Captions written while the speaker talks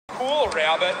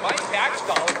rabbit. My tax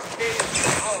dollars pay his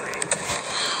salary.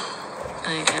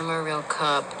 I am a real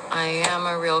cop. I am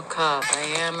a real cop. I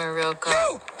am a real cop.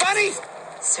 You, buddy!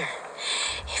 Sir,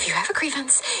 if you have a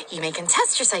grievance, you may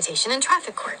contest your citation in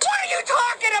traffic court. What are you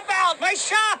talking about? My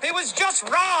shop, it was just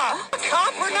raw. A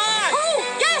cop or not? Oh,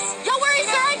 yes! Don't worry,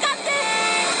 sir, I got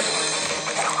this!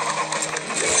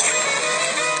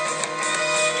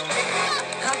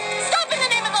 Stop in the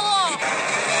name of the law!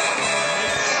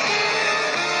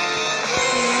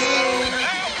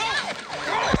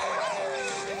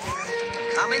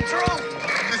 Coming through.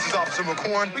 This is Officer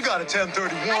McCorn. We got a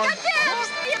 1031. I got this!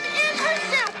 We have in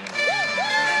pursuit!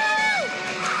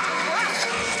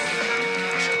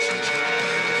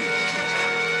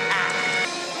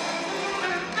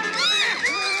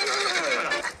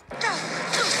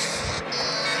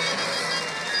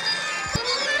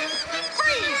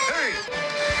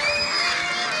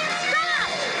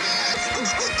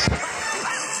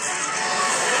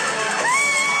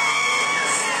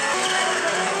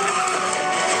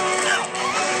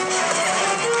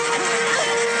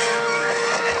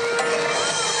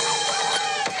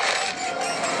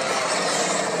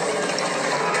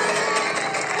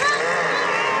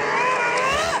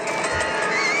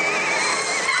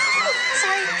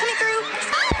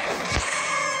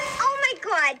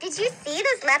 Did you see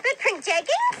those leopard print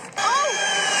jeggings? Oh!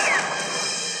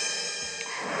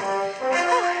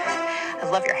 I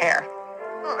love your hair.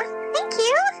 Oh, thank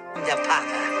you. The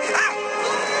papa.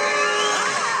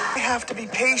 I have to be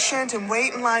patient and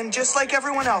wait in line just like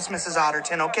everyone else, Mrs.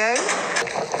 Otterton, okay?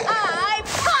 I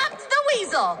popped the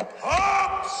weasel!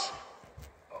 Hops!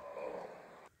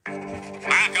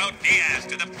 Mark out Diaz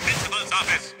to the principal's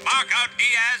office. Mark out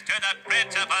Diaz to the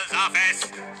principal's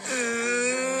office.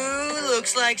 Ooh,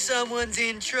 looks like someone's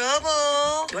in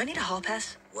trouble. Do I need a hall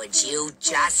pass? Would you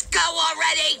just go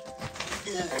already?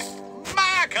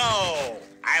 Marco!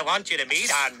 I want you to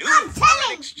meet our new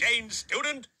foreign exchange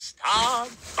student, Star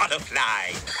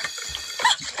Butterfly.